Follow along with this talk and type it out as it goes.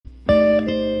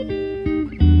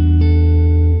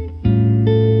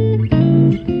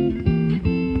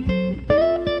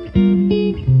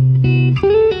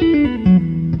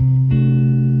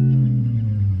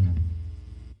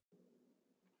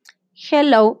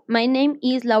Hello, my name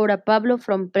is Laura Pavlo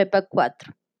from Prepa 4.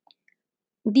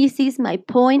 This is my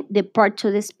poem, the part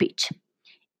of the speech.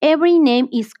 Every name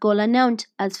is called a noun,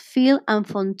 as field and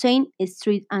fountain,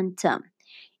 street and town.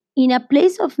 In a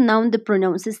place of noun, the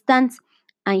pronoun stands,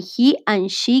 and he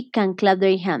and she can clap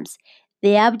their hands.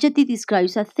 The adjective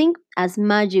describes a thing as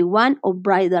magic wand or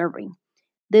bridal ring.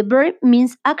 The verb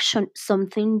means action,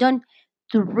 something done,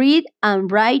 to read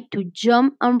and write, to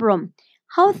jump and run.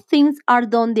 How things are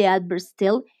done, the adverbs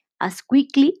tell, as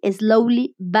quickly,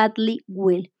 slowly, badly,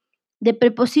 well. The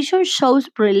preposition shows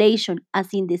relation, as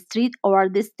in the street or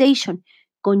at the station.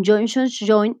 Conjunctions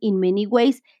join in many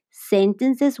ways,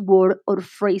 sentences, words, or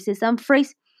phrases and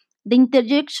phrase. The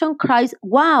interjection cries,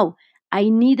 wow! I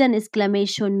need an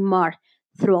exclamation mark.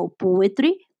 Throughout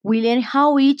poetry, we learn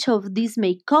how each of these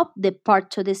make up the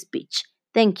part of the speech.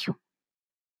 Thank you.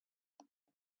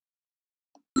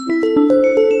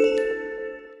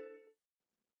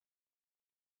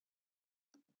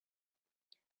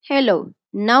 Hello,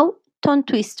 now tongue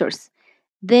twisters.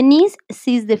 Denise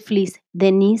sees the fleece,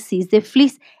 Denise sees the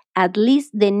fleece. At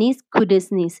least Denise could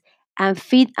sneeze and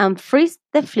feed and freeze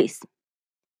the fleece.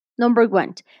 Number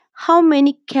 1. How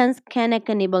many cans can a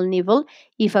cannibal nibble?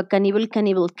 If a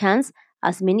cannibal cans,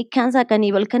 as many cans a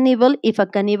cannibal if a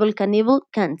cannibal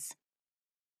cans.